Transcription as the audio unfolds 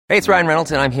Hey, it's Ryan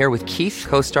Reynolds, and I'm here with Keith,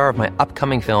 co-star of my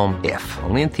upcoming film, If,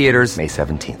 only in theaters May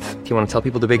 17th. Do you want to tell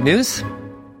people the big news?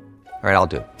 All right, I'll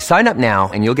do it. Sign up now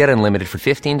and you'll get unlimited for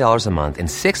 $15 a month and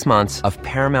 6 months of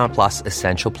Paramount Plus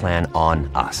Essential Plan on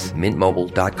us.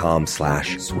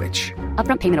 MintMobile.com/switch.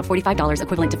 Upfront payment of $45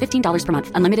 equivalent to $15 per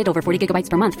month. Unlimited over 40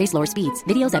 gigabytes per month. Face lower speeds.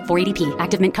 Videos at 480p.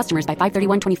 Active Mint customers by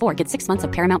 531.24 get 6 months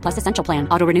of Paramount Plus Essential Plan.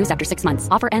 Auto renews after 6 months.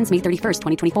 Offer ends May 31st,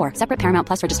 2024. Separate Paramount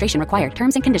Plus registration required.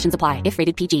 Terms and conditions apply if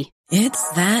rated PG. It's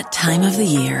that time of the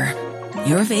year.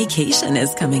 Your vacation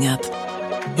is coming up.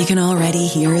 You can already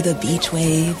hear the beach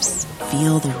waves,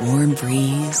 feel the warm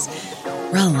breeze,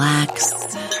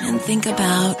 relax, and think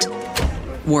about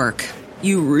work.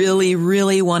 You really,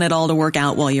 really want it all to work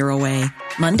out while you're away.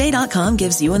 Monday.com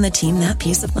gives you and the team that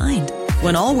peace of mind.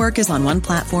 When all work is on one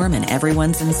platform and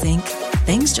everyone's in sync,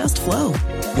 things just flow.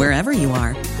 Wherever you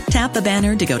are, tap the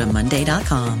banner to go to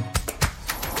Monday.com.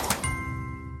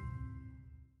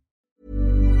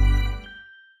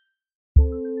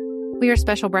 We are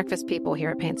special breakfast people here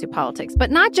at Pantsuit Politics,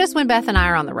 but not just when Beth and I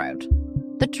are on the road.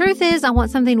 The truth is, I want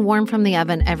something warm from the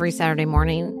oven every Saturday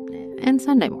morning and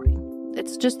Sunday morning.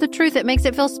 It's just the truth. It makes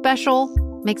it feel special,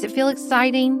 makes it feel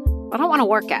exciting. I don't want to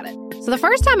work at it. So the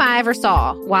first time I ever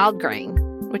saw Wild Grain,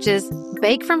 which is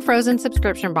bake from frozen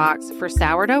subscription box for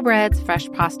sourdough breads, fresh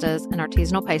pastas, and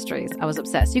artisanal pastries, I was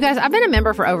obsessed. You guys, I've been a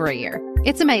member for over a year.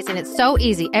 It's amazing. It's so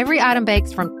easy. Every item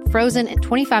bakes from frozen in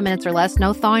 25 minutes or less,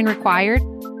 no thawing required.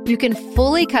 You can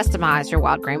fully customize your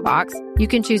Wild Grain box. You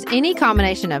can choose any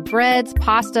combination of breads,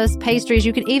 pastas, pastries.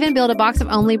 You can even build a box of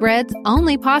only breads,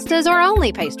 only pastas, or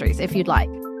only pastries if you'd like.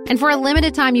 And for a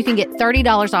limited time, you can get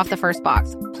 $30 off the first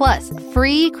box, plus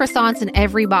free croissants in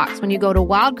every box when you go to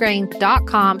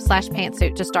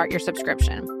wildgrain.com/pantsuit to start your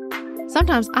subscription.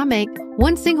 Sometimes I make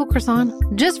one single croissant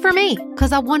just for me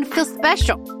because I want to feel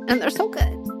special, and they're so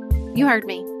good. You heard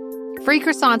me. Free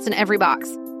croissants in every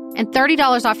box. And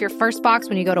 $30 off your first box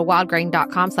when you go to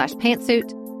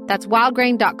wildgrain.com/pantsuit. That's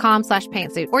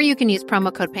wildgrain.com/pantsuit. Or you can use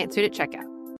promo code pantsuit at checkout.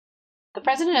 The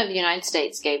President of the United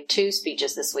States gave 2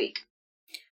 speeches this week.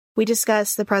 We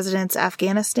discussed the president's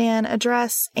Afghanistan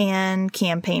address and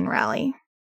campaign rally.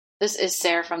 This is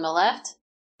Sarah from the left.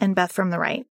 And Beth from the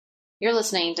right. You're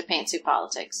listening to Pantsuit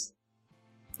Politics.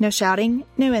 No shouting,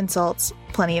 no insults,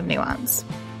 plenty of nuance.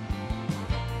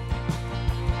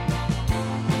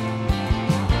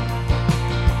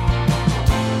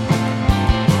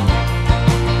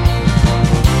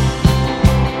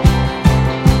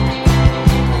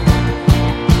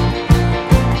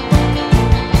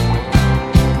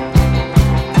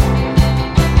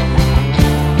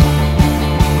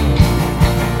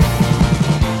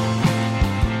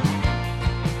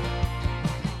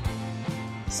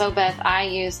 So, Beth, I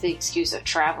used the excuse of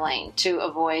traveling to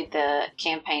avoid the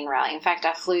campaign rally. In fact,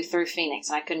 I flew through Phoenix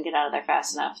and I couldn't get out of there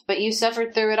fast enough. But you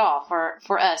suffered through it all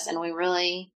for us, and we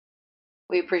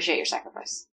appreciate your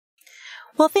sacrifice.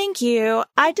 Well, thank you.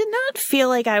 I did not feel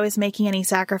like I was making any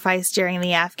sacrifice during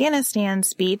the Afghanistan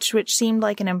speech, which seemed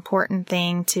like an important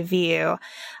thing to view.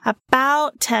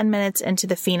 About 10 minutes into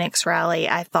the Phoenix rally,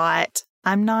 I thought,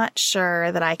 I'm not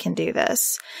sure that I can do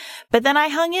this. But then I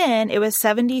hung in. It was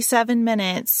 77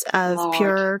 minutes of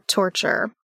pure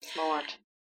torture. Lord.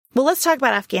 Well, let's talk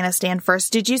about Afghanistan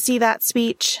first. Did you see that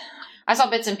speech? I saw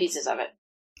bits and pieces of it.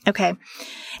 Okay.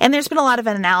 And there's been a lot of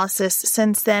analysis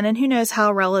since then, and who knows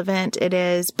how relevant it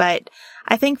is. But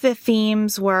I think the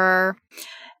themes were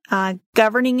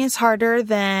governing is harder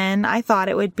than I thought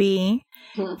it would be.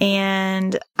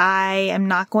 And I am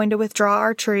not going to withdraw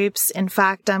our troops. In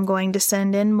fact, I'm going to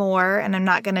send in more, and I'm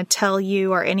not going to tell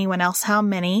you or anyone else how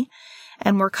many.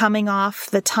 And we're coming off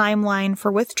the timeline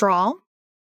for withdrawal.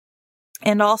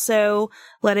 And also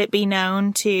let it be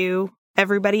known to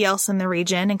everybody else in the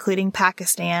region, including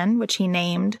Pakistan, which he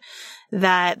named,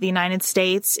 that the United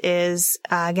States is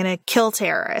going to kill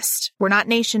terrorists. We're not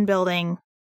nation building.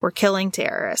 We're killing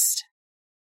terrorists.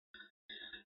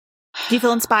 Do you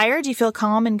feel inspired? Do you feel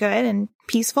calm and good and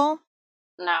peaceful?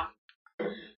 No.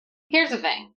 Here's the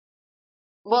thing.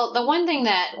 Well, the one thing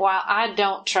that, while I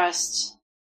don't trust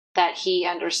that he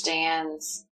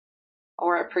understands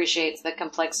or appreciates the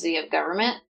complexity of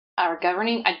government or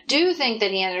governing, I do think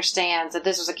that he understands that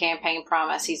this was a campaign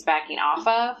promise he's backing off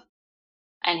of.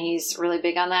 And he's really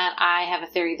big on that. I have a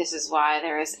theory this is why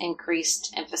there is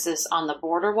increased emphasis on the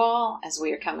border wall as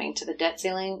we are coming to the debt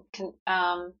ceiling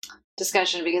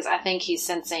discussion, because I think he's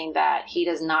sensing that he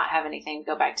does not have anything to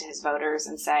go back to his voters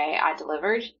and say, I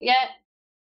delivered yet.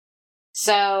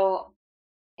 So,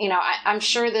 you know, I'm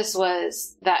sure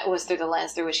that was through the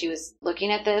lens through which he was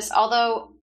looking at this.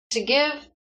 Although, to give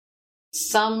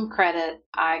some credit,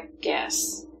 I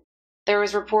guess, there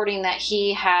was reporting that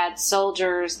he had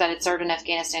soldiers that had served in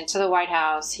Afghanistan to the White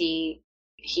House. He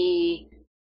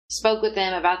spoke with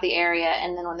them about the area,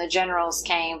 and then when the generals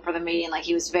came for the meeting, like,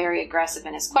 he was very aggressive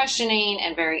in his questioning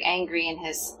and very angry in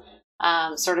his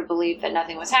sort of belief that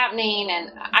nothing was happening.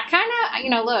 And I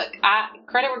kind of, look,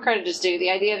 credit where credit is due. The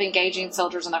idea of engaging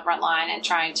soldiers on the front line and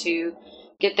trying to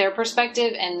get their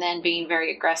perspective and then being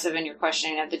very aggressive in your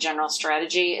questioning of the general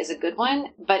strategy is a good one.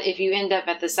 But if you end up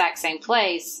at the exact same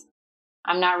place,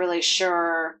 I'm not really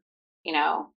sure,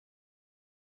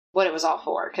 what it was all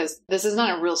for, because this is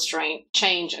not a real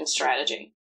change in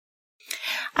strategy.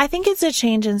 I think it's a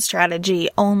change in strategy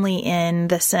only in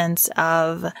the sense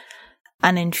of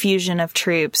an infusion of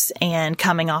troops and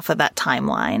coming off of that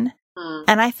timeline.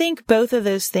 And I think both of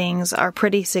those things are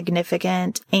pretty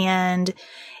significant. And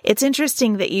it's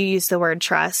interesting that you use the word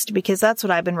trust, because that's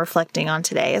what I've been reflecting on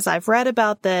today as I've read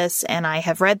about this, and I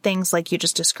have read things like you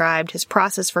just described, his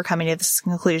process for coming to this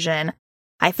conclusion.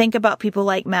 I think about people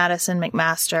like Madison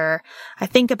McMaster. I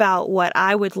think about what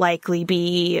I would likely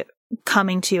be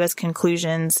coming to as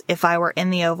conclusions if I were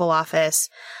in the Oval Office.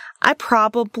 I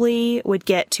probably would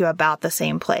get to about the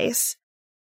same place.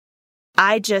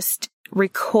 I just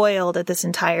recoiled at this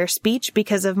entire speech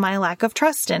because of my lack of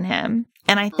trust in him.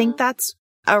 And I think that's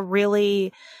a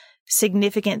really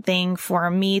significant thing for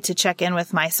me to check in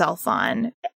with myself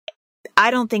on.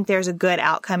 I don't think there's a good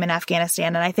outcome in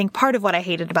Afghanistan. And I think part of what I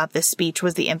hated about this speech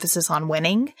was the emphasis on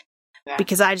winning,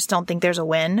 because I just don't think there's a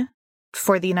win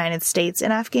for the United States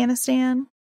in Afghanistan.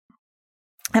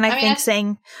 And I think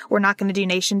saying we're not going to do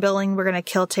nation building, we're going to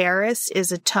kill terrorists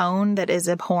is a tone that is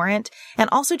abhorrent and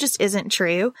also just isn't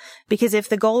true, because if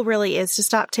the goal really is to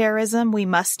stop terrorism, we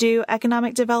must do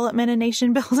economic development and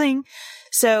nation building.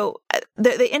 So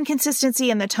the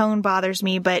inconsistency in the tone bothers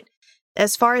me. But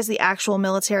as far as the actual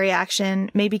military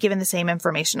action, maybe given the same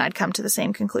information, I'd come to the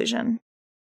same conclusion.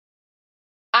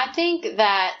 I think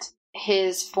that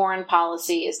his foreign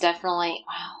policy is definitely,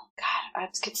 God, I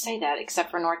could say that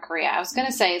except for North Korea. I was going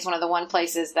to say it's one of the one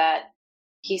places that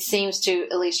he seems to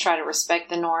at least try to respect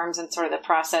the norms and sort of the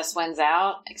process wins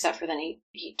out, except for then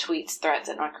he tweets threats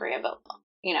at North Korea. But,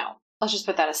 let's just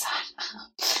put that aside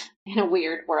in a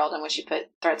weird world in which you put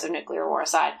threats of nuclear war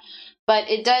aside. But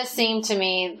it does seem to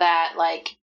me that, like,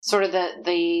 sort of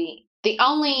the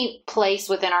only place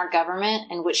within our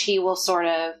government in which he will sort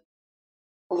of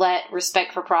let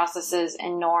respect for processes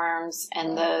and norms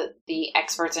and the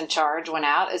experts in charge win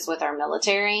out is with our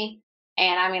military.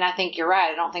 And I think you're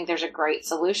right. I don't think there's a great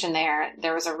solution there.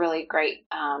 There was a really great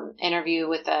interview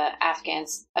with the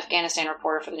Afghanistan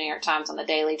reporter for the New York Times on the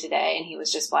Daily today. And he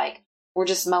was just like, we're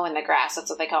just mowing the grass. That's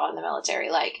what they call it in the military.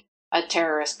 Like, a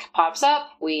terrorist pops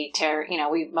up, we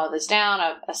mow this down.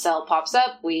 A cell pops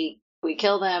up, we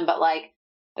kill them. But, like,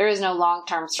 there is no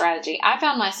long-term strategy. I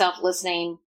found myself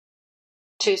listening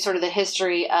to sort of the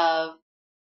history of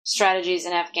strategies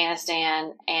in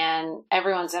Afghanistan and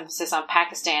everyone's emphasis on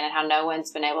Pakistan and how no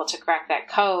one's been able to crack that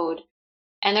code.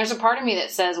 And there's a part of me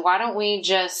that says, why don't we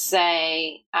just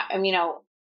say,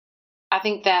 I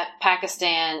think that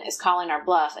Pakistan is calling our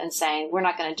bluff and saying, we're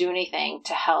not going to do anything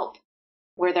to help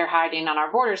where they're hiding on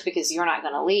our borders because you're not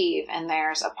going to leave. And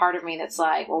there's a part of me that's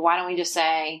like, well, why don't we just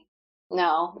say,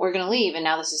 no, we're going to leave. And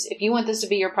now if you want this to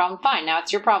be your problem, fine. Now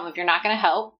it's your problem. If you're not going to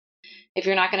help, if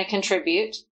you're not going to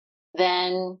contribute,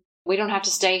 then we don't have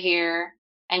to stay here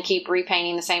and keep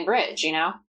repainting the same bridge,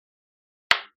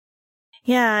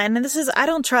 Yeah, and I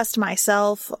don't trust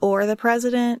myself or the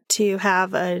president to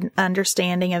have an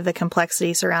understanding of the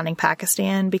complexity surrounding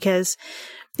Pakistan, because,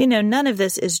 none of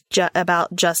this is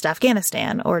about just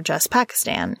Afghanistan or just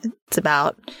Pakistan. It's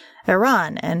about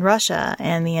Iran and Russia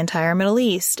and the entire Middle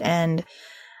East. And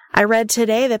I read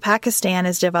today that Pakistan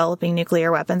is developing nuclear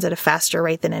weapons at a faster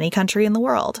rate than any country in the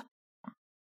world.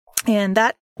 And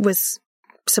that was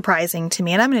surprising to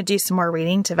me. And I'm going to do some more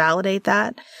reading to validate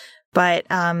that. But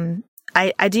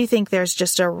I do think there's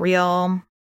just a real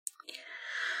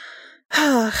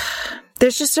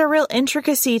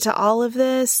intricacy to all of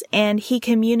this. And he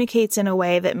communicates in a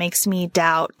way that makes me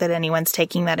doubt that anyone's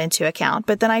taking that into account.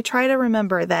 But then I try to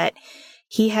remember that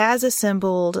he has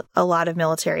assembled a lot of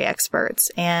military experts,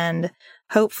 and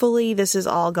hopefully this is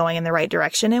all going in the right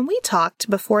direction. And we talked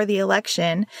before the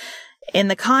election in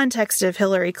the context of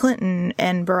Hillary Clinton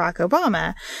and Barack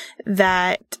Obama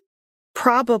that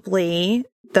probably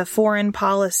the foreign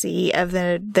policy of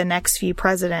the next few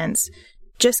presidents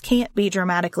just can't be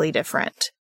dramatically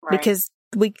different, right? Because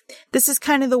this is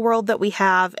kind of the world that we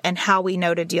have and how we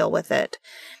know to deal with it.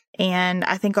 And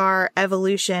I think our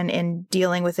evolution in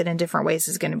dealing with it in different ways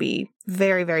is going to be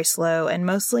very, very slow and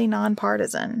mostly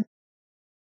nonpartisan.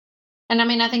 And I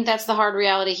mean, I think that's the hard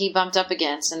reality he bumped up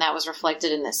against, and that was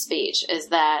reflected in this speech, is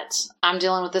that I'm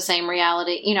dealing with the same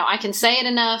reality. You know, I can say it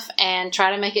enough and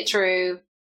try to make it true,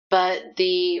 but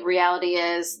the reality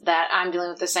is that I'm dealing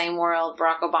with the same world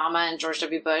Barack Obama and George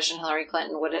W. Bush and Hillary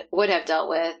Clinton would have dealt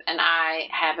with, and I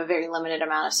have a very limited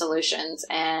amount of solutions,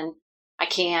 and I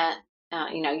can't,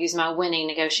 use my winning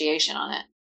negotiation on it.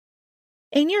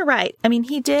 And you're right. I mean,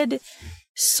 he did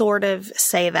sort of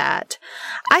say that.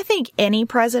 I think any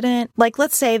president, like,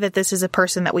 let's say that this is a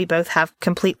person that we both have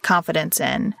complete confidence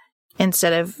in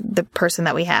instead of the person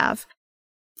that we have.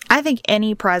 I think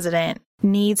any president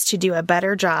needs to do a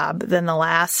better job than the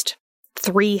last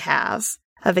 3 have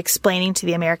of explaining to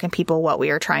the American people what we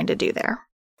are trying to do there.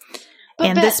 But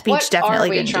and this speech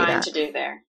definitely didn't do that. What are we trying to do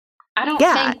there? I don't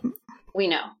think we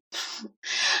know.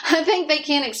 I think they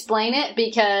can't explain it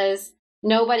because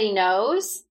nobody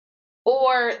knows,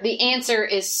 or the answer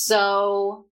is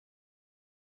so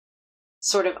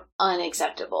sort of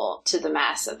unacceptable to the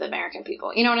mass of the American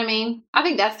people. You know what I mean? I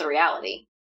think that's the reality.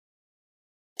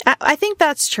 I think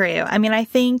that's true. I mean, I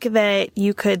think that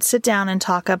you could sit down and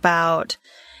talk about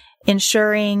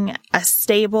ensuring a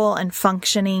stable and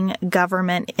functioning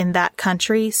government in that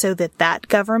country so that that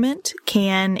government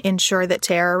can ensure that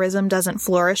terrorism doesn't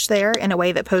flourish there in a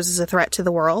way that poses a threat to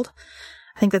the world.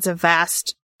 I think that's a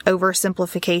vast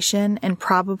oversimplification and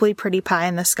probably pretty pie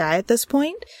in the sky at this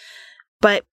point.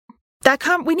 But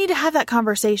we need to have that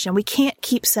conversation. We can't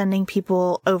keep sending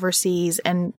people overseas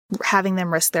and having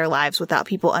them risk their lives without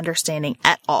people understanding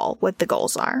at all what the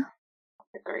goals are.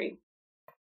 Agreed.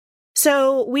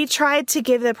 So we tried to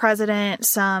give the president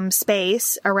some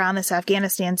space around this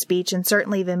Afghanistan speech, and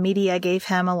certainly the media gave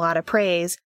him a lot of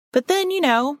praise. But then,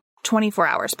 24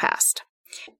 hours passed.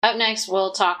 Up next,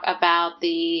 we'll talk about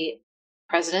the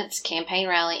president's campaign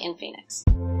rally in Phoenix.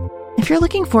 If you're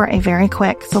looking for a very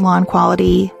quick salon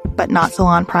quality, but not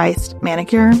salon priced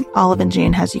manicure, Olive &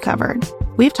 June has you covered.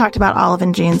 We've talked about Olive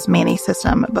 & June's Mani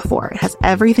system before. It has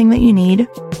everything that you need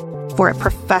for a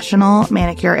professional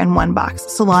manicure in one box.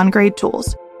 Salon grade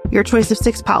tools, your choice of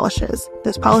 6 polishes.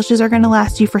 Those polishes are going to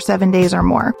last you for 7 days or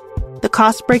more. The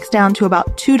cost breaks down to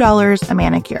about $2 a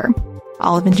manicure.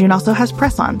 Olive & June also has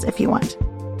press-ons if you want.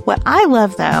 What I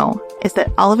love, though, is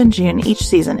that Olive & June each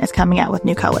season is coming out with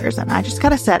new colors, and I just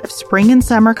got a set of spring and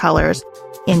summer colors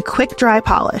in quick dry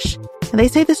polish. They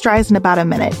say this dries in about a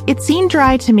minute. It seemed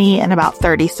dry to me in about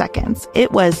 30 seconds.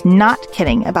 It was not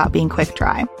kidding about being quick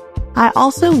dry. I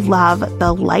also love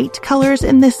the light colors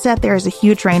in this set. There is a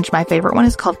huge range. My favorite one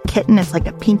is called Kitten. It's like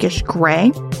a pinkish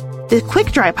gray. The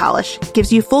quick dry polish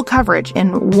gives you full coverage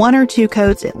in 1 or 2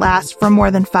 coats. It lasts for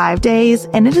more than 5 days,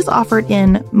 and it is offered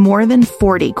in more than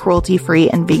 40 cruelty-free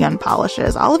and vegan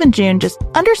polishes. Olive & June just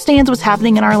understands what's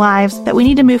happening in our lives, that we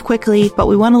need to move quickly, but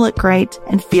we want to look great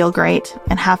and feel great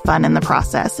and have fun in the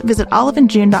process. Visit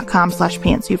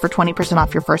oliveandjune.com/pantsuit for 20%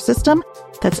 off your first system.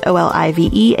 That's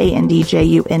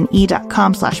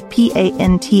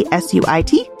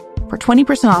oliveandjune.com/pantsuit for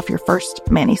 20% off your first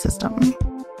Mani system.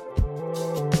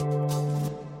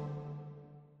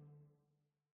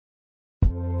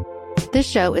 This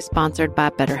show is sponsored by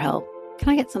BetterHelp. Can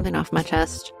I get something off my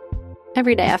chest?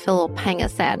 Every day I feel a little pang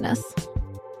of sadness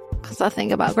because I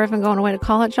think about Griffin going away to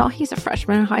college. Y'all, he's a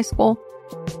freshman in high school.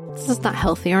 This is not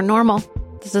healthy or normal.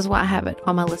 This is why I have it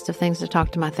on my list of things to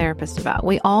talk to my therapist about.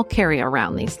 We all carry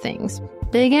around these things,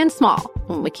 big and small.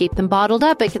 When we keep them bottled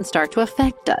up, it can start to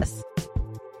affect us.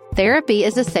 Therapy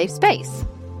is a safe space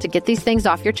to get these things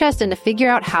off your chest and to figure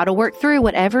out how to work through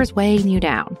whatever's weighing you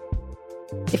down.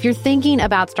 If you're thinking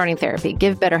about starting therapy,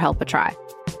 give BetterHelp a try.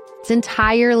 It's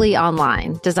entirely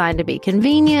online, designed to be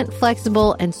convenient,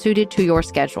 flexible, and suited to your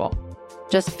schedule.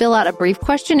 Just fill out a brief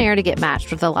questionnaire to get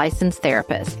matched with a licensed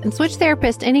therapist and switch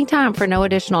therapists anytime for no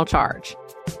additional charge.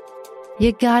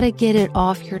 You gotta get it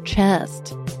off your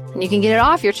chest. And you can get it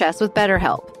off your chest with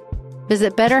BetterHelp.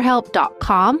 Visit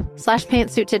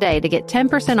BetterHelp.com/pantsuit today to get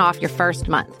 10% off your first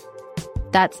month.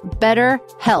 That's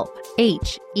BetterHelp,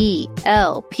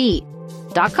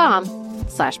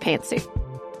 HELP.com/pantsuit.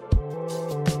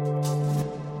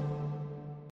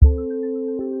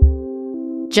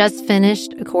 Just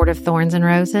finished A Court of Thorns and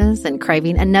Roses and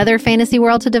craving another fantasy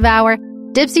world to devour?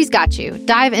 Dipsy's got you.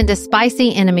 Dive into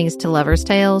spicy enemies to lovers'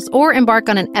 tales or embark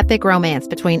on an epic romance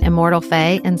between immortal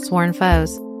fae and sworn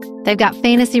foes. They've got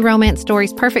fantasy romance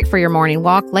stories perfect for your morning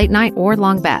walk, late night, or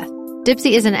long bath.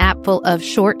 Dipsy is an app full of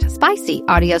short, spicy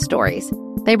audio stories.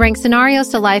 They bring scenarios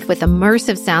to life with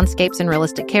immersive soundscapes and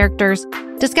realistic characters.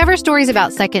 Discover stories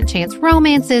about second chance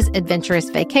romances, adventurous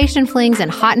vacation flings,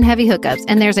 and hot and heavy hookups.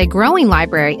 And there's a growing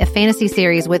library of fantasy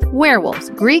series with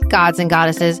werewolves, Greek gods and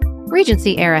goddesses,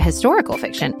 Regency-era historical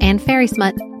fiction, and fairy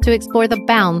smut to explore the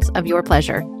bounds of your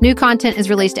pleasure. New content is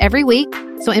released every week,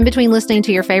 so in between listening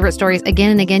to your favorite stories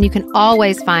again and again, you can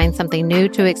always find something new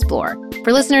to explore.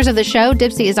 For listeners of the show,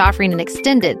 Dipsea is offering an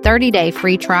extended 30-day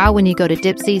free trial when you go to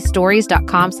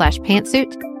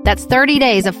dipseastories.com/pantsuit. That's 30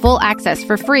 days of full access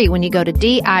for free when you go to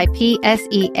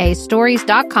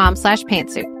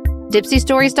dipseastories.com/pantsuit.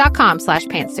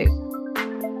 dipseastories.com/pantsuit.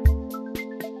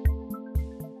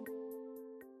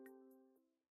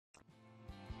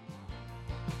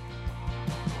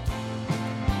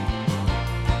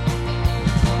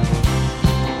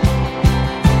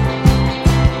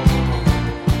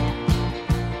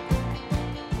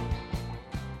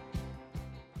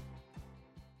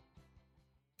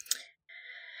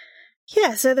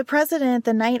 Yeah, so the president,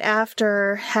 the night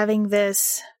after having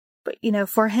this,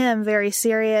 for him, very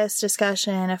serious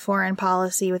discussion of foreign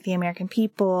policy with the American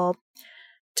people,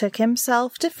 took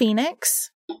himself to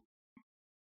Phoenix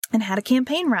and had a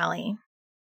campaign rally,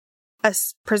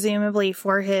 presumably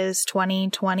for his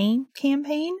 2020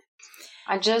 campaign.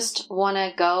 I just want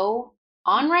to go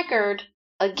on record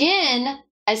again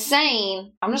as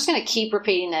saying, I'm just going to keep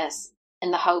repeating this in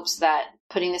the hopes that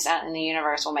putting this out in the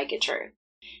universe will make it true.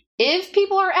 If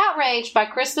people are outraged by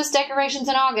Christmas decorations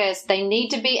in August, they need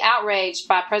to be outraged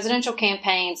by presidential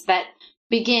campaigns that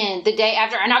begin the day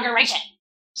after inauguration.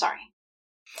 Sorry.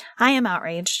 I am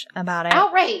outraged about it.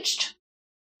 Outraged.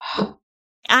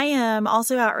 I am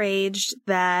also outraged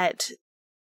that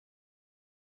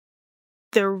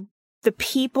the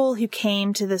people who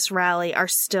came to this rally are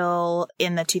still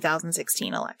in the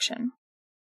 2016 election.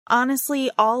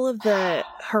 Honestly, all of the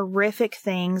horrific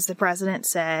things the president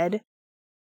said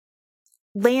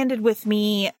landed with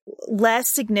me less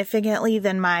significantly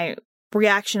than my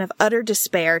reaction of utter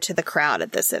despair to the crowd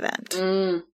at this event.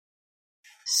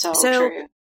 So true.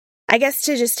 I guess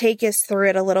to just take us through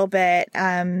it a little bit,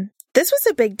 this was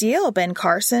a big deal. Ben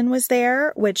Carson was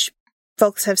there, which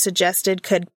folks have suggested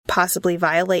could possibly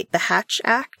violate the Hatch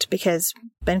Act because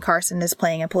Ben Carson is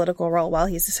playing a political role while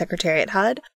he's the secretary at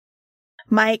HUD.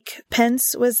 Mike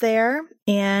Pence was there,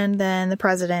 and then the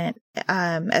president,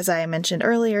 as I mentioned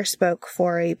earlier, spoke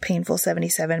for a painful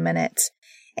 77 minutes.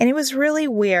 And it was really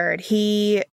weird.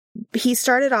 He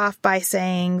started off by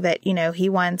saying that, he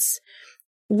wants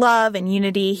love and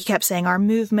unity. He kept saying our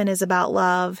movement is about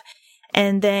love.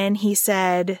 And then he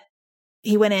said,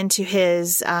 he went into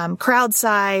his crowd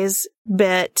size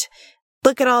bit.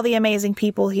 Look at all the amazing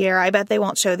people here. I bet they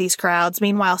won't show these crowds.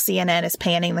 Meanwhile, CNN is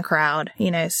panning the crowd,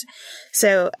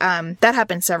 So that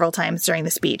happened several times during the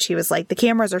speech. He was like, the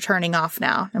cameras are turning off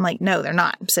now. I'm like, no, they're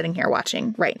not. I'm sitting here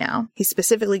watching right now. He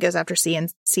specifically goes after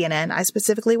CNN. I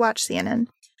specifically watch CNN.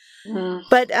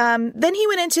 But then he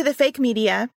went into the fake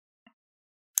media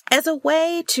as a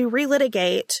way to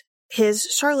relitigate his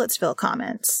Charlottesville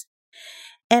comments.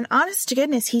 And honest to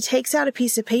goodness, he takes out a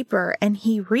piece of paper and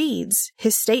he reads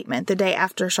his statement the day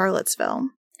after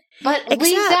Charlottesville. But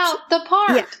leaves out the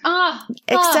part. Yeah,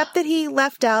 except that he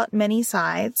left out many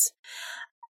sides.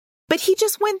 But he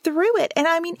just went through it. And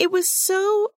I mean, it was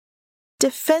so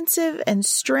defensive and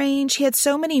strange. He had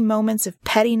so many moments of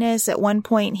pettiness. At one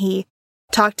point, he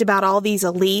talked about all these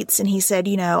elites and he said,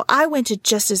 I went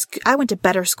to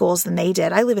better schools than they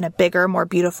did. I live in a bigger, more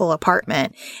beautiful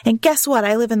apartment. And guess what?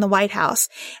 I live in the White House.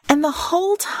 And the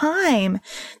whole time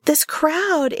this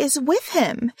crowd is with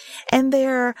him and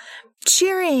they're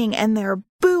cheering and they're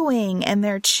booing and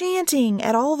they're chanting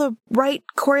at all the right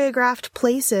choreographed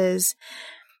places.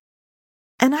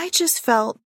 And I just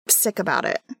felt sick about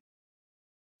it.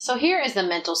 So here is the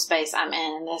mental space I'm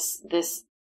in. This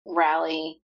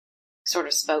rally sort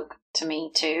of spoke to me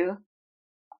too,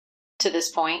 to this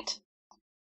point,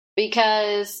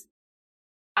 because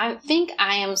I think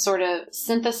I am sort of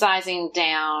synthesizing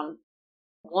down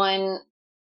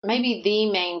maybe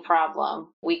the main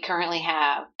problem we currently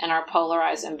have in our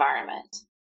polarized environment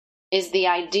is the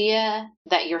idea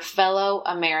that your fellow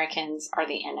Americans are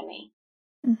the enemy.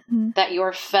 Mm-hmm. That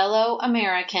your fellow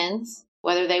Americans,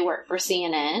 whether they work for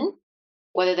CNN,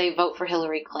 whether they vote for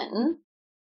Hillary Clinton,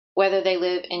 whether they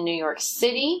live in New York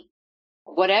City,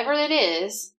 whatever it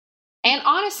is, and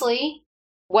honestly,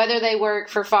 whether they work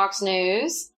for Fox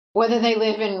News, whether they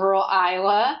live in rural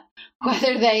Iowa,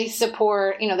 whether they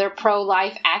support, they're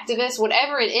pro-life activists,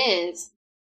 whatever it is,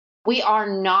 we are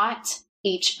not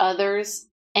each other's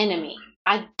enemy.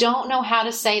 I don't know how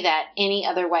to say that any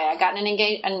other way. I got in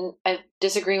a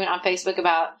disagreement on Facebook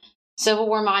about Civil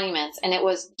War monuments, and it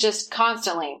was just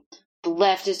constantly, the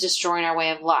left is destroying our way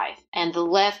of life, and the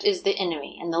left is the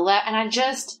enemy, and and I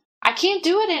just I can't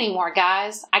do it anymore,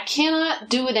 guys. I cannot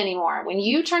do it anymore. When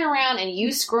you turn around and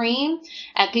you scream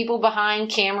at people behind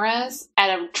cameras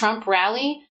at a Trump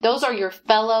rally, those are your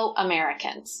fellow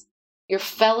Americans, your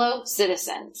fellow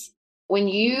citizens. When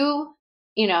you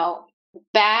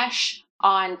bash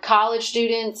on college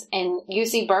students in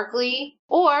UC Berkeley,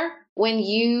 or when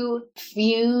you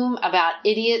fume about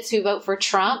idiots who vote for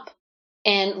Trump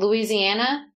in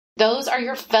Louisiana, those are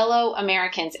your fellow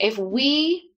Americans. If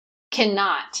we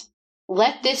cannot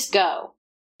let this go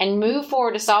and move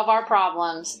forward to solve our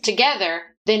problems together,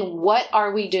 then what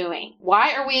are we doing?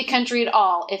 Why are we a country at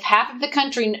all if half of the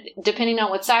country, depending on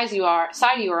what side you are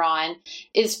on,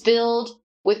 is filled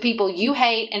with people you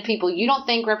hate and people you don't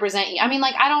think represent you? I mean,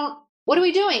 what are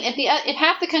we doing? If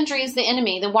half the country is the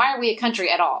enemy, then why are we a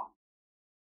country at all?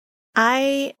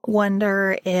 I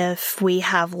wonder if we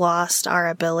have lost our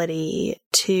ability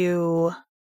to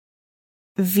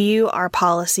view our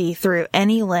policy through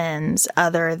any lens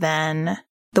other than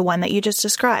the one that you just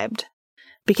described,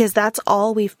 because that's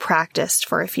all we've practiced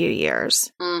for a few years.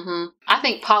 Mm-hmm. I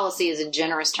think policy is a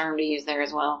generous term to use there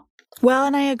as well. Well,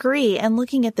 and I agree. And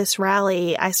looking at this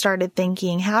rally, I started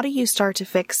thinking, how do you start to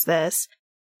fix this?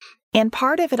 And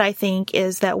part of it, I think,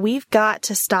 is that we've got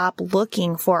to stop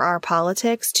looking for our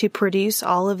politics to produce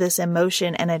all of this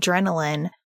emotion and adrenaline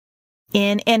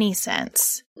in any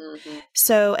sense. Mm-hmm.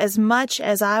 So as much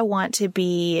as I want to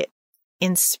be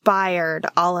inspired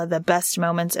all of the best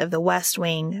moments of the West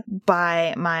Wing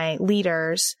by my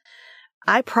leaders,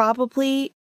 I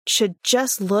probably should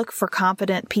just look for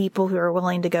competent people who are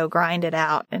willing to go grind it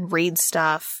out and read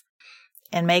stuff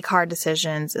and make hard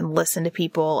decisions and listen to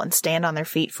people and stand on their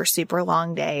feet for super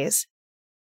long days.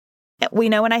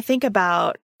 When I think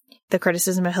about the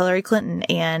criticism of Hillary Clinton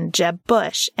and Jeb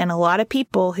Bush and a lot of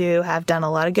people who have done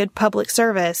a lot of good public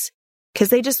service because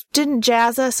they just didn't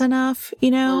jazz us enough,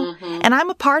 Mm-hmm. And I'm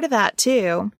a part of that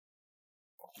too.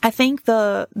 I think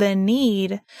the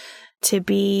need to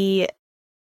be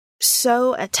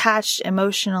so attached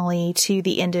emotionally to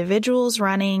the individuals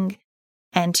running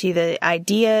and to the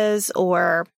ideas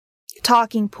or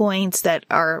talking points that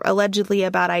are allegedly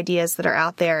about ideas that are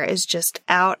out there is just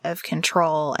out of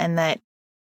control, and that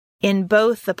in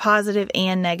both the positive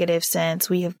and negative sense,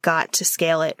 we have got to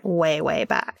scale it way, way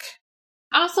back.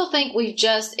 I also think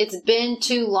it's been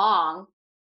too long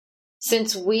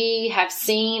since we have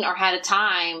seen or had a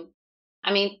time,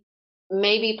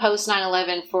 maybe post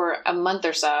 9/11 for a month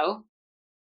or so,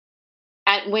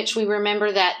 at which we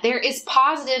remember that there is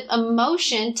positive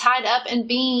emotion tied up in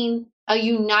being a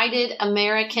united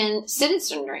American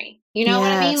citizenry. You know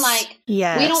what I mean?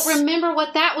 Yes. We don't remember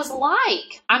what that was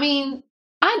like.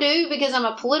 I do, because I'm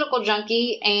a political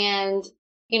junkie and,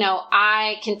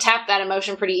 I can tap that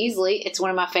emotion pretty easily. It's one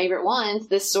of my favorite ones.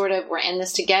 This sort of, we're in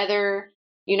this together,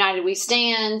 united we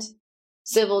stand,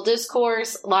 civil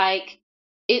discourse.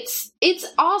 It's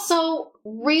also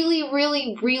really,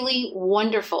 really, really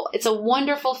wonderful. It's a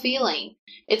wonderful feeling.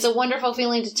 It's a wonderful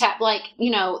feeling to tap,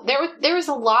 there was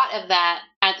a lot of that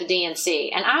at the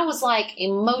DNC. And I was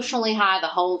emotionally high the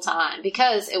whole time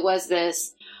because it was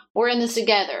this, we're in this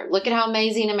together. Look at how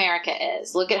amazing America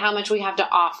is. Look at how much we have to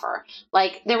offer.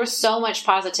 There was so much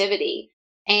positivity,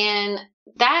 and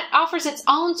that offers its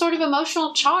own sort of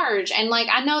emotional charge. And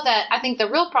I think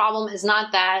the real problem is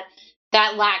not that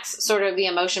lacks sort of the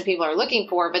emotion people are looking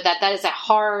for, but that is a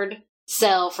hard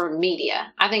sell for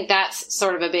media. I think that's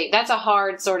sort of that's a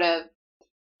hard sort of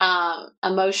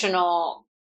emotional,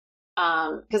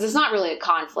 because it's not really a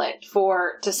conflict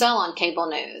to sell on cable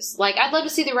news. I'd love to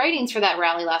see the ratings for that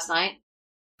rally last night.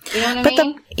 You know what I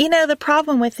mean? The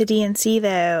problem with the DNC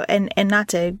though, and not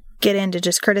to get into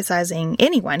just criticizing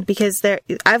anyone, because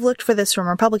I've looked for this from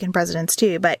Republican presidents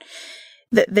too, but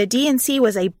the DNC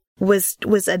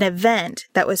was an event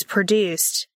that was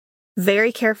produced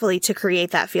very carefully to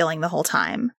create that feeling the whole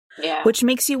time. Yeah. Which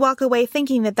makes you walk away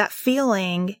thinking that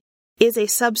feeling is a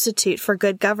substitute for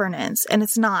good governance, and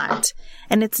it's not.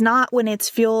 And it's not when it's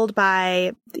fueled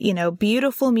by,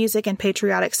 beautiful music and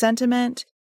patriotic sentiment.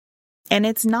 And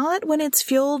it's not when it's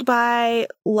fueled by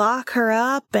lock her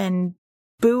up and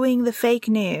booing the fake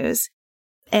news.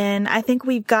 And I think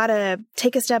we've got to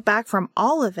take a step back from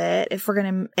all of it if we're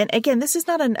going to, and again, this is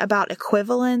not about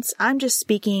equivalence. I'm just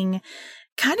speaking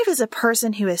kind of as a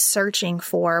person who is searching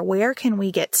for where can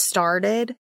we get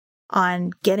started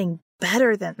on getting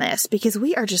better than this, because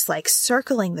we are just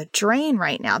circling the drain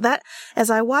right now. That,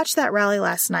 as I watched that rally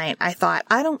last night, I thought,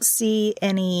 I don't see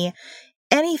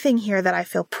anything here that I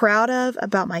feel proud of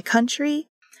about my country.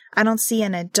 I don't see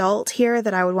an adult here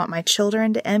that I would want my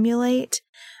children to emulate.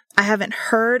 I haven't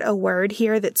heard a word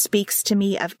here that speaks to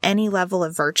me of any level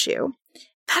of virtue.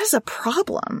 that is a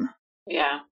problem.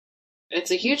 Yeah.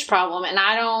 It's a huge problem. And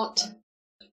I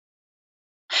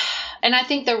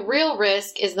think the real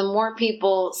risk is the more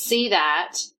people see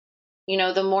that,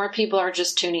 the more people are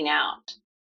just tuning out.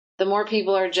 The more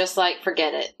people are just like,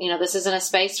 forget it. This isn't a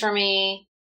space for me.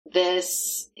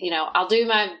 This, I'll do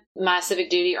my civic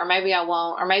duty, or maybe I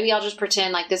won't, or maybe I'll just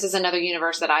pretend like this is another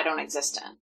universe that I don't exist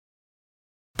in.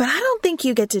 But I don't think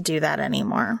you get to do that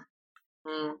anymore.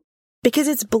 Because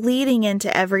it's bleeding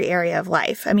into every area of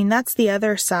life. I mean, that's the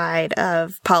other side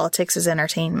of politics as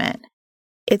entertainment.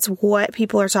 It's what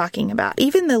people are talking about.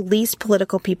 Even the least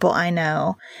political people I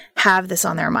know have this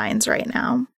on their minds right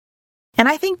now. And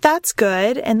I think that's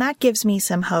good, and that gives me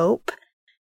some hope.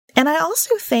 And I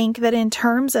also think that in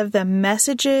terms of the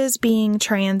messages being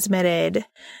transmitted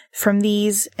from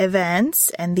these events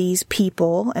and these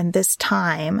people and this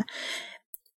time,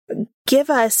 give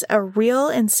us a real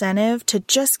incentive to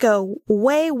just go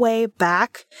way, way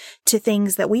back to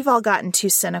things that we've all gotten too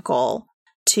cynical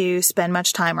to spend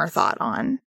much time or thought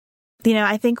on.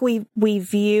 I think we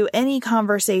view any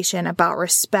conversation about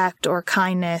respect or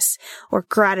kindness or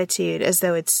gratitude as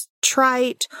though it's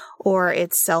trite or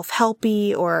it's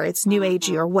self-helpy or it's new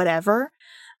agey or whatever.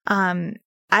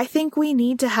 I think we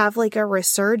need to have like a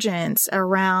resurgence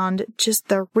around just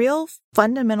the real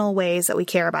fundamental ways that we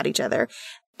care about each other.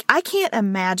 I can't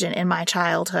imagine in my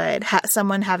childhood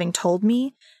someone having told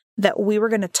me that we were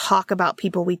going to talk about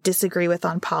people we disagree with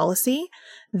on policy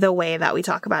the way that we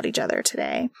talk about each other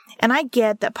today. And I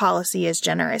get that policy is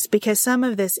generous because some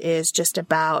of this is just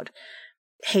about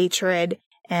hatred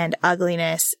and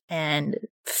ugliness and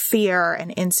fear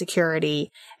and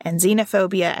insecurity and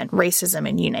xenophobia and racism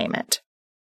and you name it.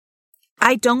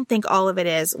 I don't think all of it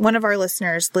is. One of our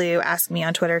listeners, Lou, asked me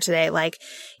on Twitter today, like,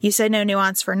 you said no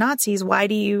nuance for Nazis. Why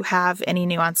do you have any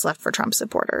nuance left for Trump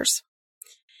supporters?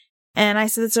 And I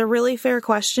said, it's a really fair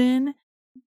question.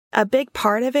 A big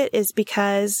part of it is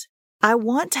because I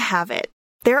want to have it.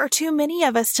 There are too many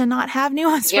of us to not have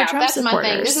nuance for Trump supporters. Yeah, that's my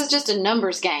thing. This is just a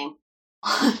numbers game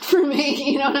for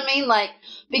me. You know what I mean? Like,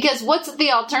 because what's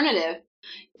the alternative?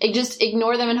 Just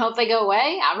ignore them and hope they go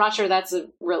away? I'm not sure that's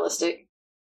realistic.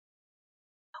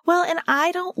 Well, and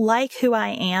I don't like who I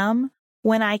am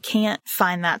when I can't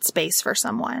find that space for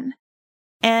someone.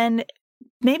 And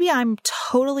maybe I'm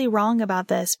totally wrong about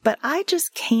this, but I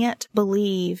just can't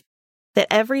believe that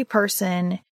every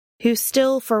person who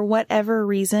still, for whatever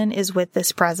reason, is with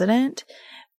this president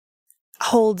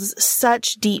holds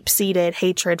such deep-seated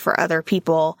hatred for other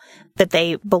people that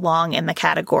they belong in the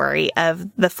category of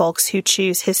the folks who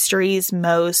choose history's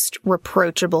most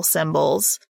reproachable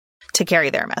symbols to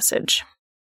carry their message.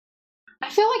 I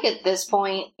feel like at this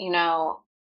point,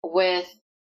 with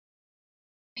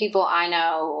people I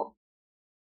know,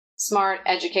 smart,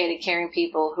 educated, caring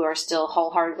people who are still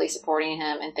wholeheartedly supporting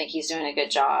him and think he's doing a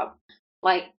good job,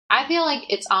 like, I feel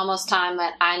like it's almost time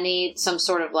that I need some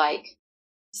sort of like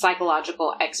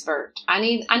psychological expert. I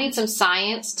need some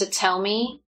science to tell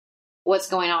me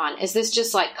what's going on. Is this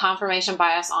just like confirmation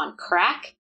bias on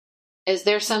crack? Is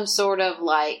there some sort of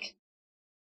like,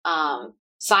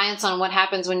 science on what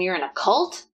happens when you're in a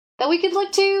cult that we could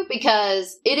look to?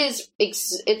 Because it's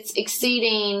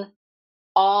exceeding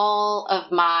all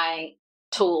of my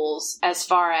tools as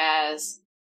far as,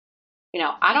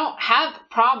 I don't have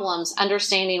problems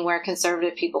understanding where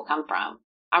conservative people come from.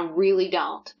 I really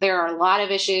don't. There are a lot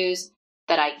of issues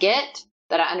that I get,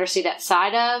 that I understand that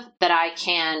side of, that I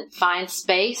can find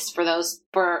space for those,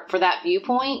 for that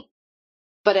viewpoint.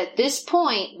 But at this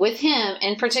point, with him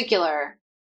in particular,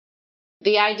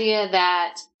 the idea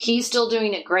that he's still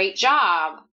doing a great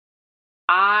job,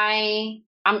 I'm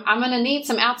going to need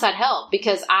some outside help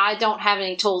because I don't have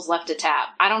any tools left to tap.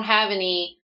 I don't have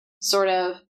any sort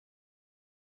of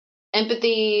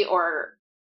empathy or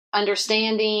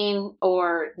understanding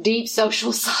or deep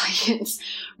social science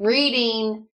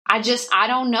reading. I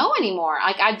don't know anymore.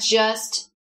 Like, I just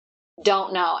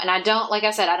don't know. And I don't, like I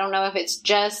said, I don't know if it's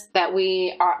just that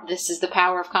this is the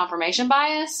power of confirmation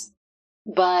bias,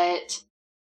 but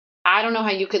I don't know how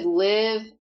you could live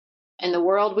in the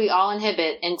world we all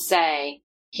inhabit and say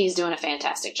he's doing a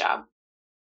fantastic job.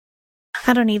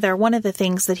 I don't either. One of the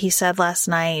things that he said last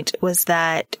night was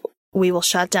that we will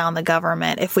shut down the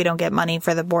government if we don't get money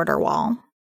for the border wall.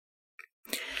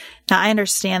 Now, I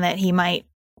understand that he might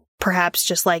perhaps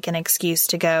just like an excuse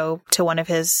to go to one of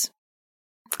his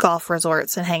golf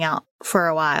resorts and hang out for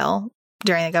a while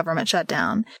during the government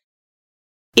shutdown.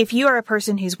 If you are a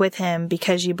person who's with him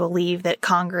because you believe that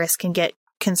Congress can get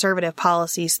conservative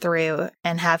policies through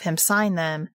and have him sign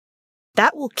them,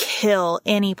 that will kill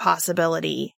any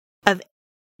possibility of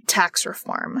tax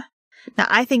reform. Now,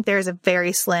 I think there's a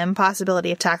very slim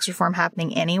possibility of tax reform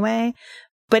happening anyway,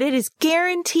 but it is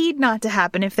guaranteed not to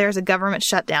happen if there's a government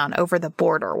shutdown over the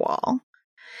border wall.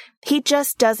 He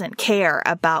just doesn't care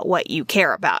about what you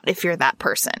care about if you're that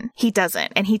person. He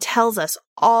doesn't. And he tells us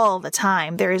all the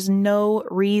time there is no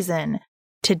reason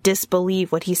to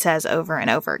disbelieve what he says over and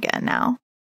over again now.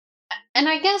 And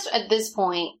I guess at this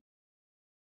point,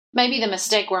 maybe the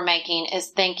mistake we're making is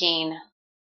thinking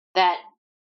that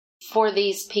for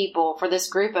these people, for this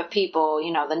group of people,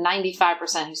 the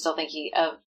 95% who still think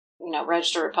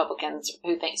registered Republicans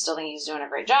who still think he's doing a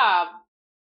great job,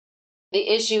 the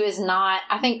issue is not,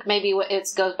 I think maybe it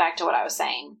goes back to what I was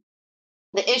saying.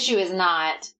 The issue is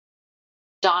not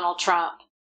Donald Trump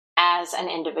as an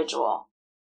individual.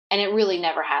 And it really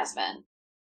never has been.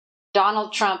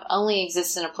 Donald Trump only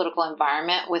exists in a political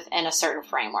environment within a certain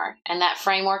framework. And that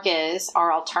framework is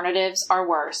our alternatives are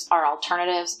worse. Our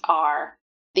alternatives are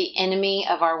the enemy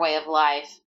of our way of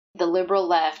life, the liberal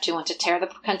left who want to tear the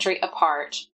country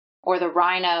apart, or the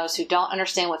rhinos who don't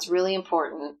understand what's really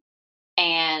important.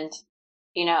 And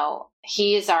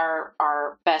he is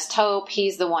our best hope.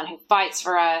 He's the one who fights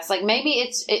for us. Like maybe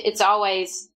it's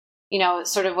always,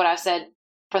 sort of what I've said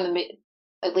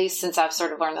at least since I've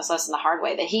sort of learned this lesson the hard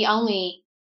way, that he only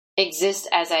exists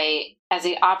as a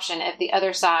option if the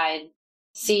other side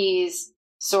sees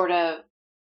sort of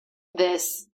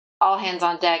this all hands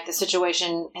on deck. The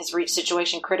situation has reached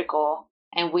situation critical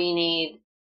and we need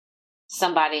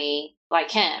somebody like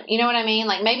him. You know what I mean?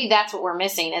 Like maybe that's what we're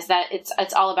missing, is that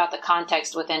it's all about the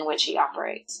context within which he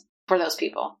operates for those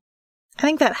people. I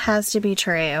think that has to be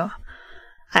true.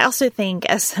 I also think,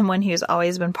 as someone who's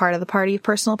always been part of the party of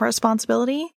personal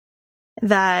responsibility,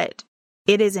 that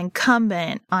it is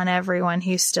incumbent on everyone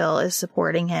who still is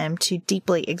supporting him to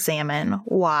deeply examine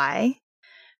why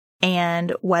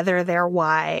and whether their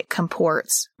why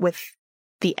comports with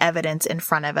the evidence in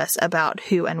front of us about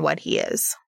who and what he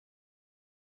is.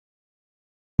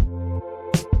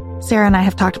 Sarah and I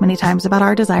have talked many times about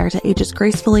our desire to age as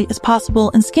gracefully as possible,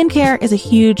 and skincare is a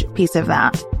huge piece of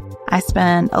that. I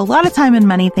spend a lot of time and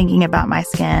money thinking about my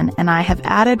skin, and I have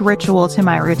added Ritual to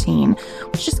my routine,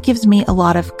 which just gives me a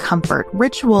lot of comfort.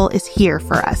 Ritual is here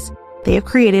for us. They have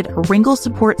created a wrinkle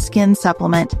support skin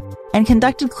supplement and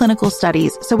conducted clinical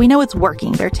studies, so we know it's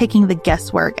working. They're taking the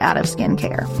guesswork out of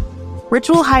skincare.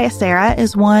 Ritual Hyacera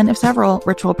is one of several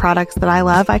Ritual products that I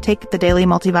love. I take the daily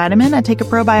multivitamin, I take a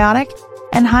probiotic,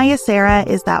 and Hyacera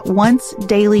is that once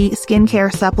daily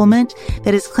skincare supplement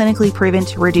that is clinically proven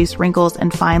to reduce wrinkles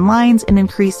and fine lines and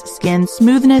increase skin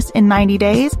smoothness in 90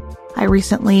 days. I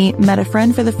recently met a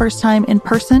friend for the first time in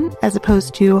person as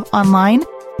opposed to online,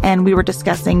 and we were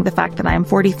discussing the fact that I am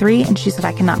 43, and she said,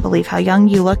 "I cannot believe how young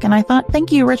you look." And I thought,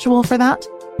 thank you, Ritual, for that.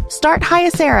 Start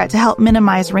Hyacera to help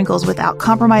minimize wrinkles without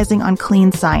compromising on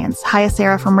clean science.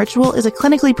 Hyacera from Ritual is a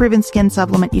clinically proven skin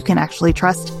supplement you can actually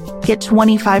trust. Get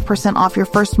 25% off your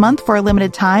first month for a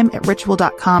limited time at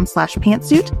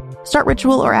ritual.com/pantsuit. Start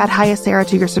Ritual or add Hyacera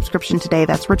to your subscription today.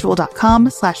 That's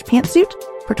ritual.com/pantsuit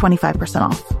for 25%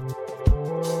 off.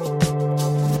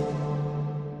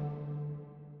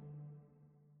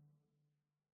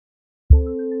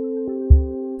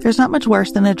 There's not much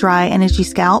worse than a dry and itchy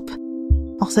scalp.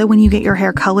 Also, when you get your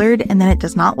hair colored and then it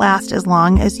does not last as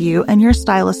long as you and your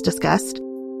stylist discussed.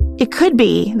 It could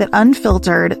be that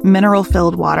unfiltered,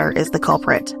 mineral-filled water is the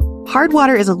culprit. Hard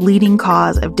water is a leading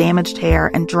cause of damaged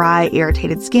hair and dry,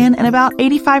 irritated skin, and about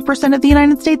 85% of the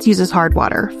United States uses hard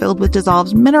water, filled with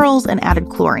dissolved minerals and added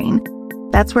chlorine.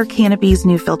 That's where Canopy's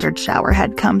new filtered shower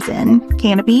head comes in.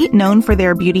 Canopy, known for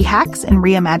their beauty hacks and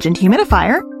reimagined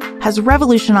humidifier, has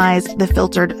revolutionized the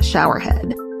filtered shower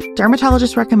head.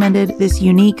 Dermatologists recommended this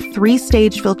unique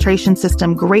 3-stage filtration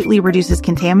system greatly reduces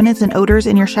contaminants and odors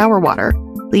in your shower water,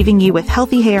 leaving you with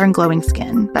healthy hair and glowing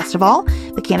skin. Best of all,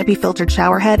 the Canopy filtered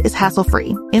shower head is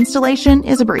hassle-free. Installation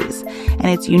is a breeze, and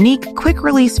its unique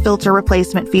quick-release filter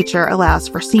replacement feature allows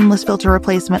for seamless filter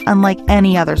replacement unlike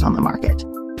any others on the market.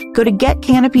 Go to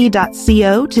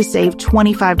getcanopy.co to save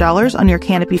 $25 on your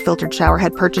Canopy filtered shower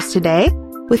head purchase today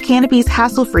with Canopy's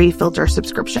hassle-free filter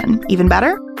subscription. Even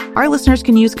better, our listeners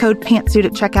can use code PANTSUIT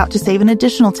at checkout to save an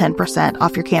additional 10%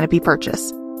 off your Canopy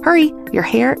purchase. Hurry, your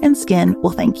hair and skin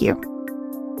will thank you.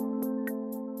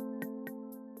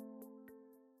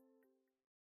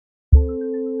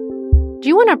 Do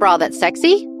you want a bra that's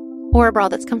sexy or a bra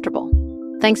that's comfortable?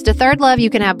 Thanks to Third Love, you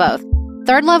can have both.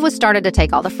 Third Love was started to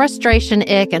take all the frustration,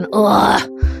 ick, and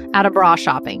out of bra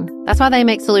shopping. That's why they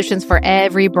make solutions for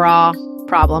every bra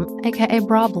problem, aka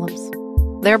problems.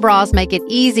 Their bras make it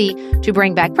easy to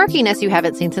bring back perkiness you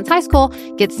haven't seen since high school,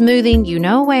 get smoothing you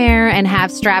know where, and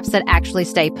have straps that actually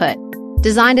stay put.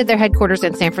 Designed at their headquarters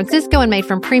in San Francisco and made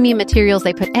from premium materials,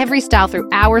 they put every style through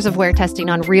hours of wear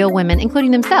testing on real women, including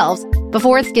themselves,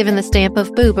 before it's given the stamp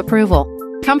of boob approval.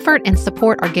 Comfort and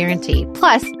support are guaranteed.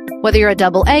 Plus, whether you're a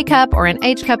double A cup or an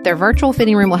H cup, their virtual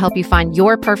fitting room will help you find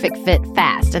your perfect fit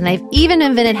fast. And they've even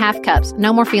invented half cups.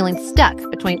 No more feeling stuck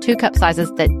between 2 cup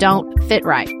sizes that don't fit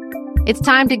right. It's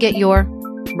time to get your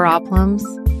problems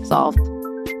solved.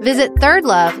 Visit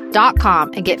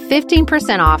thirdlove.com and get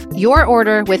 15% off your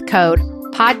order with code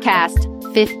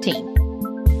podcast15.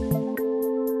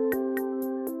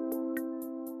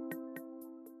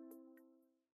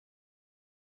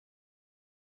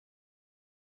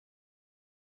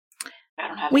 I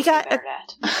don't have We anything got better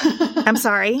to add. I'm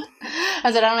sorry.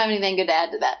 I said I don't have anything good to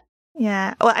add to that.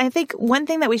 Yeah. Well, I think one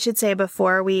thing that we should say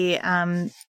before we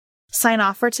sign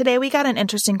off for today, we got an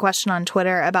interesting question on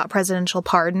Twitter about presidential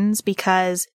pardons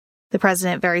because the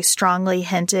president very strongly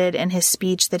hinted in his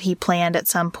speech that he planned at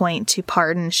some point to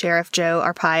pardon Sheriff Joe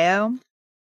Arpaio.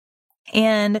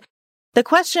 And the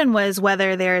question was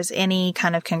whether there's any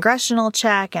kind of congressional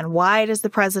check and why does the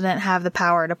president have the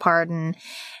power to pardon?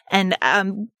 And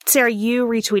Sarah, you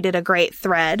retweeted a great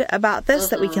thread about this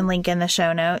that we can link in the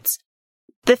show notes.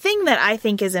 The thing that I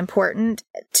think is important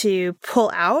to pull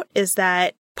out is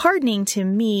that pardoning to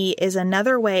me is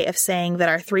another way of saying that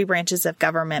our 3 branches of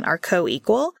government are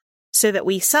co-equal so that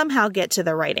we somehow get to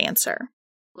the right answer.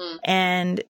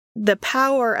 And the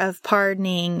power of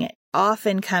pardoning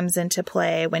often comes into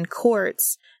play when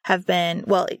courts have been,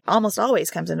 well, it almost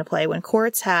always comes into play when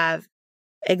courts have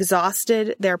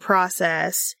exhausted their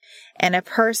process and a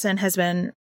person has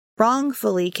been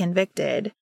wrongfully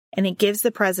convicted, and it gives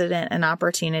the president an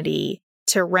opportunity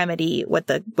to remedy what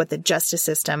the justice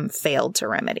system failed to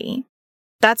remedy.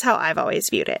 That's how I've always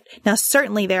viewed it. Now,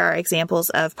 certainly there are examples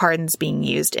of pardons being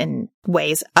used in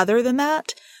ways other than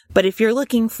that. But if you're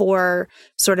looking for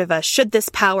sort of a should this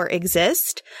power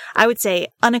exist, I would say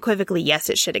unequivocally, yes,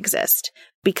 it should exist,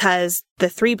 because the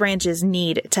 3 branches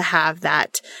need to have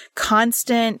that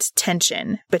constant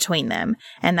tension between them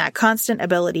and that constant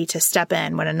ability to step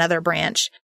in when another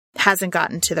branch hasn't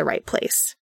gotten to the right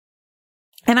place.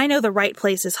 And I know the right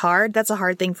place is hard. That's a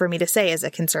hard thing for me to say as a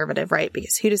conservative, right?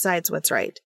 Because who decides what's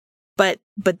right? But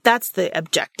that's the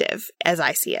objective as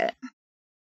I see it.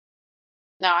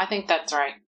 No, I think that's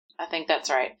right.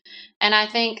 And I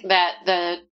think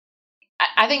that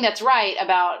I think that's right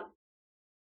about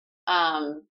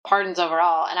pardons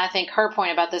overall. And I think her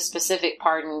point about this specific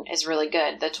pardon is really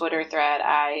good. The Twitter thread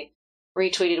I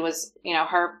retweeted was,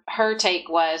 her take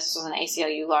was an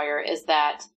ACLU lawyer, is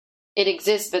that it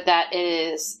exists, but that it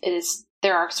is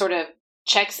there are sort of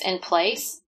checks in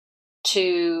place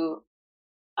to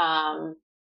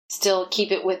still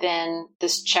keep it within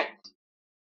this check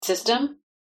system,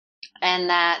 and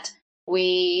that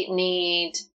we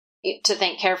need to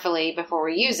think carefully before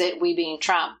we use it, we being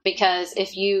Trump, because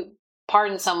if you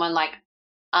pardon someone like,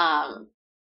 how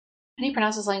do you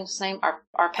pronounce his name?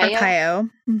 Arpaio?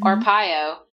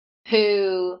 Arpaio,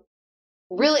 who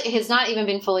really has not even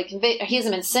been fully convicted. He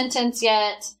hasn't been sentenced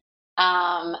yet.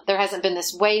 There hasn't been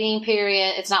this waiting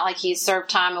period. It's not like he's served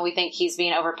time and we think he's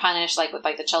being overpunished, like with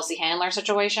the Chelsea Handler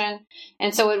situation.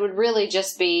 And so it would really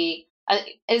just be,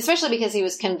 especially because he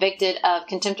was convicted of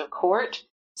contempt of court.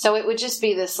 So it would just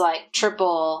be this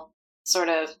triple sort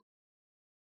of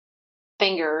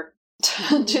finger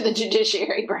to the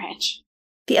judiciary branch.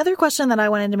 The other question that I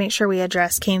wanted to make sure we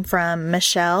addressed came from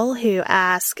Michelle, who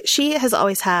asked, she has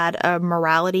always had a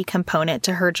morality component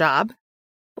to her job,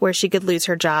 where she could lose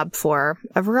her job for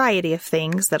a variety of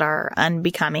things that are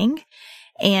unbecoming.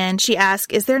 And she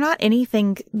asked, is there not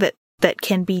anything that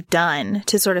can be done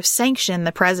to sort of sanction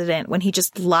the president when he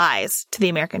just lies to the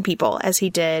American people, as he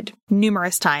did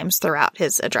numerous times throughout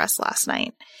his address last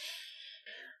night?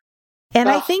 And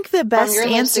I think the best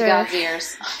answer,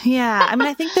 yeah,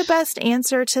 I think the best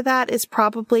answer to that is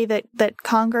probably that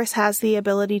Congress has the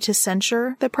ability to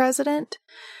censure the president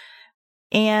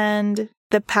and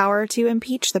the power to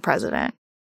impeach the president.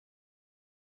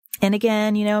 And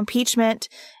again, impeachment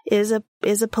is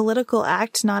a political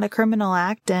act, not a criminal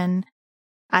act. And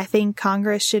I think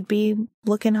Congress should be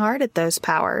looking hard at those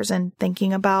powers and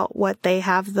thinking about what they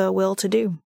have the will to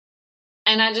do.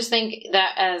 And I just think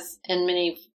that, as in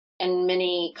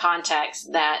many contexts,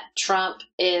 that Trump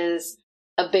is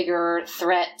a bigger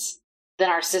threat than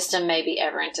our system maybe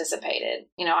ever anticipated.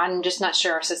 I'm just not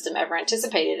sure our system ever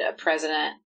anticipated a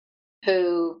president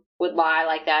who would lie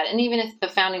like that. And even if the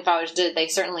founding fathers did, they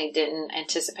certainly didn't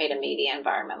anticipate a media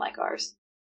environment like ours.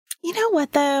 You know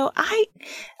what, though?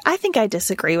 I think I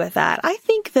disagree with that. I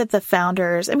think that the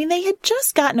founders, they had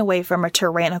just gotten away from a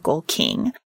tyrannical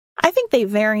king. I think they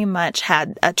very much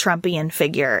had a Trumpian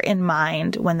figure in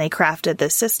mind when they crafted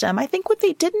this system. I think what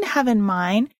they didn't have in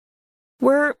mind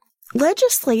were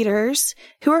legislators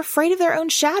who are afraid of their own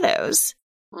shadows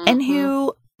and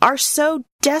who are so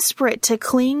desperate to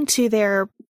cling to their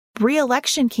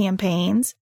re-election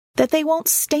campaigns that they won't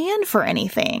stand for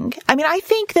anything. I mean, I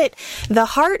think that the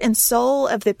heart and soul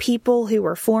of the people who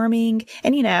were forming,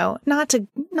 and, you know, not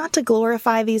to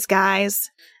glorify these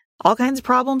guys, all kinds of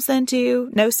problems then too,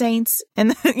 no saints,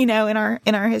 and, you know, in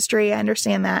our history, I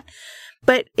understand that.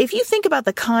 But if you think about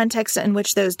the context in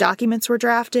which those documents were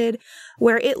drafted,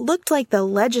 where it looked like the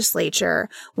legislature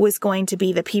was going to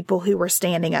be the people who were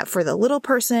standing up for the little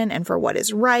person and for what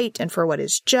is right and for what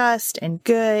is just and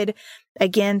good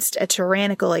against a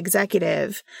tyrannical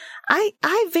executive,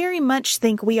 I very much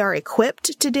think we are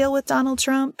equipped to deal with Donald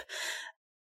Trump,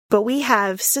 but we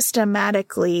have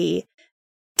systematically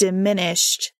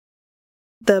diminished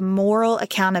the moral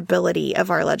accountability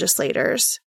of our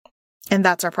legislators. And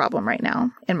that's our problem right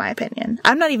now, in my opinion.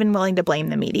 I'm not even willing to blame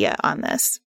the media on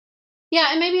this. Yeah,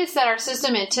 and maybe it's that our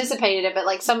system anticipated it, but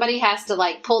like somebody has to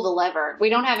like pull the lever. We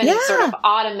don't have any sort of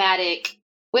automatic,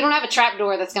 we don't have a trap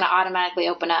door that's going to automatically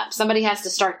open up. Somebody has to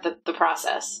start the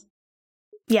process.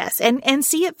 Yes, and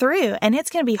see it through. And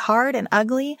it's going to be hard and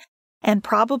ugly, and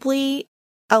probably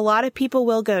a lot of people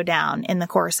will go down in the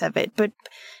course of it. But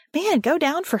man, go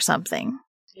down for something.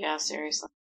 Yeah, seriously.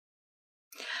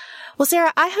 Well,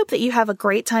 Sarah, I hope that you have a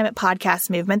great time at Podcast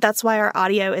Movement. That's why our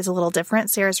audio is a little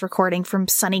different. Sarah's recording from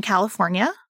sunny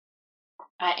California.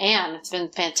 I am. It's been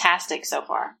fantastic so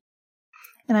far.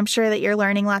 And I'm sure that you're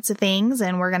learning lots of things,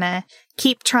 and we're going to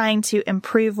keep trying to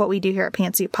improve what we do here at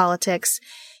Pantsuit Politics.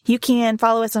 You can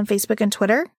follow us on Facebook and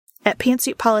Twitter at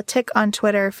Pantsuit Politic on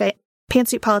Twitter,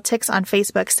 Pantsuit Politics on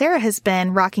Facebook. Sarah has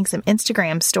been rocking some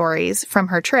Instagram stories from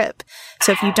her trip.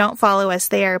 So if you don't follow us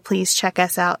there, please check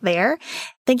us out there.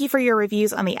 Thank you for your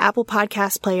reviews on the Apple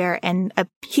Podcast Player, and a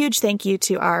huge thank you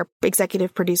to our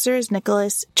executive producers,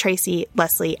 Nicholas, Tracy,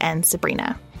 Leslie, and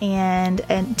Sabrina. And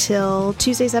until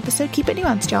Tuesday's episode, keep it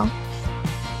nuanced, y'all.